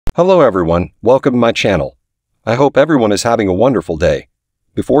Hello everyone, welcome to my channel. I hope everyone is having a wonderful day.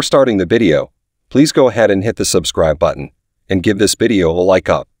 Before starting the video, please go ahead and hit the subscribe button and give this video a like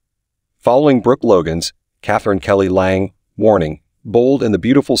up. Following Brooke Logan's, Catherine Kelly Lang, warning, Bold and the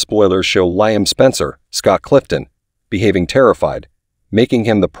Beautiful spoilers show Liam Spencer, Scott Clifton, behaving terrified, making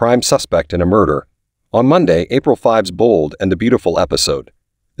him the prime suspect in a murder. On Monday, April 5's Bold and the Beautiful episode,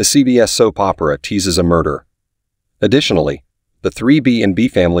 the CBS soap opera teases a murder. Additionally, the three B&B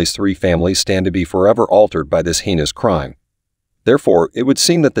family's three families stand to be forever altered by this heinous crime. Therefore, it would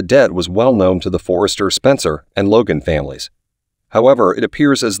seem that the dead was well known to the Forrester, Spencer, and Logan families. However, it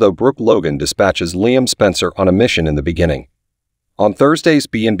appears as though Brooke Logan dispatches Liam Spencer on a mission in the beginning. On Thursday's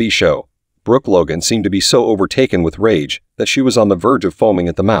B&B show, Brooke Logan seemed to be so overtaken with rage that she was on the verge of foaming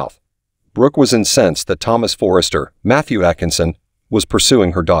at the mouth. Brooke was incensed that Thomas Forrester, Matthew Atkinson, was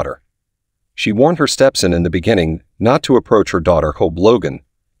pursuing her daughter. She warned her stepson in the beginning not to approach her daughter Hope Logan,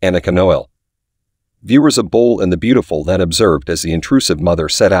 Annika Noel. Viewers of Bold and the Beautiful then observed as the intrusive mother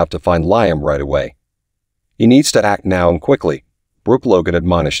set out to find Liam right away. "He needs to act now and quickly," Brooke Logan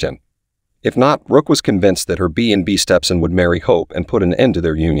admonished him. If not, Brooke was convinced that her B&B stepson would marry Hope and put an end to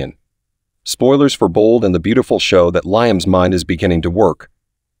their union. Spoilers for Bold and the Beautiful show that Liam's mind is beginning to work.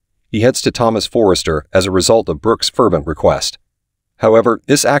 He heads to Thomas Forrester as a result of Brooke's fervent request. However,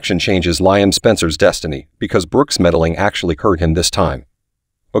 this action changes Liam Spencer's destiny because Brooke's meddling actually hurt him this time.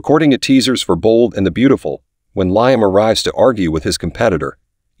 According to teasers for Bold and the Beautiful, when Liam arrives to argue with his competitor,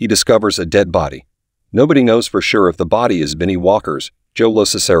 he discovers a dead body. Nobody knows for sure if the body is Vinnie Walker's, Joe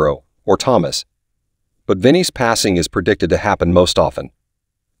Locicero, or Thomas. But Vinnie's passing is predicted to happen most often.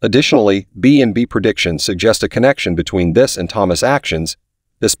 Additionally, B&B predictions suggest a connection between this and Thomas' actions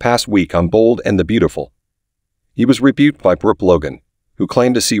this past week on Bold and the Beautiful. He was rebuked by Brooke Logan, who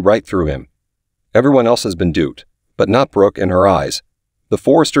claimed to see right through him. Everyone else has been duped, but not Brooke in her eyes. The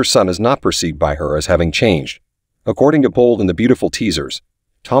Forrester son is not perceived by her as having changed. According to Bold and the Beautiful teasers,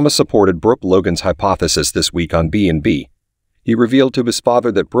 Thomas supported Brooke Logan's hypothesis this week on B&B. He revealed to his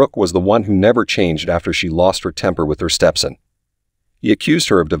father that Brooke was the one who never changed after she lost her temper with her stepson. He accused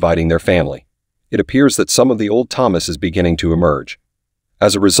her of dividing their family. It appears that some of the old Thomas is beginning to emerge.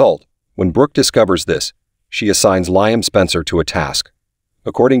 As a result, when Brooke discovers this, she assigns Liam Spencer to a task.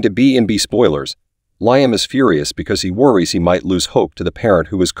 According to B&B spoilers, Liam is furious because he worries he might lose Hope to the parent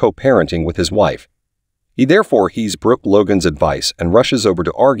who is co-parenting with his wife. He therefore heeds Brooke Logan's advice and rushes over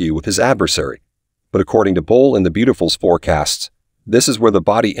to argue with his adversary. But according to Bold and the Beautiful's forecasts, this is where the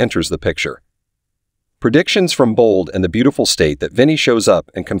body enters the picture. Predictions from Bold and the Beautiful state that Vinnie shows up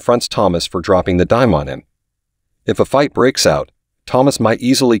and confronts Thomas for dropping the dime on him. If a fight breaks out, Thomas might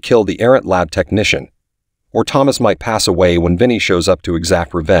easily kill the errant lab technician, or Thomas might pass away when Vinnie shows up to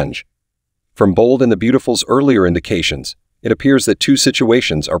exact revenge. From Bold and the Beautiful's earlier indications, it appears that two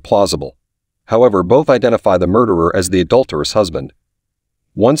situations are plausible. However, both identify the murderer as the adulterous husband.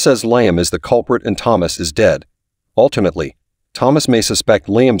 One says Liam is the culprit and Thomas is dead. Alternately, Thomas may suspect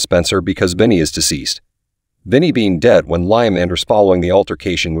Liam Spencer because Vinnie is deceased. Vinnie being dead when Liam enters following the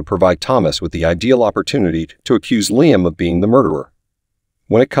altercation would provide Thomas with the ideal opportunity to accuse Liam of being the murderer.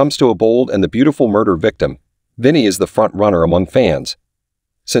 When it comes to a Bold and the Beautiful murder victim, Vinnie is the front runner among fans.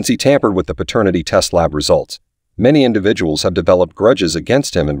 Since he tampered with the paternity test lab results, many individuals have developed grudges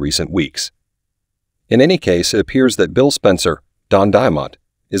against him in recent weeks. In any case, it appears that Bill Spencer, Don Diamond,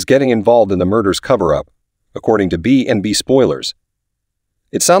 is getting involved in the murder's cover-up, according to B&B spoilers.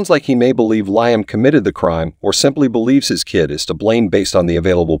 It sounds like he may believe Liam committed the crime or simply believes his kid is to blame based on the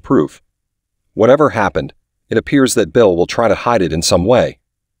available proof. Whatever happened, it appears that Bill will try to hide it in some way.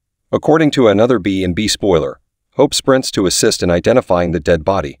 According to another B&B spoiler, Hope sprints to assist in identifying the dead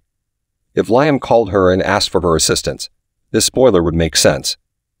body. If Liam called her and asked for her assistance, this spoiler would make sense.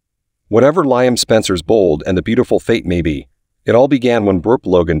 Whatever Liam Spencer's Bold and the Beautiful fate may be, it all began when Brooke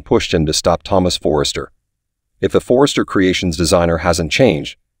Logan pushed him to stop Thomas Forrester. If the Forrester Creations designer hasn't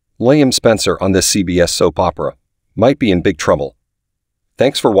changed, Liam Spencer on this CBS soap opera might be in big trouble.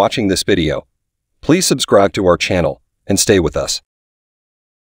 Thanks for watching this video. Please subscribe to our channel and stay with us.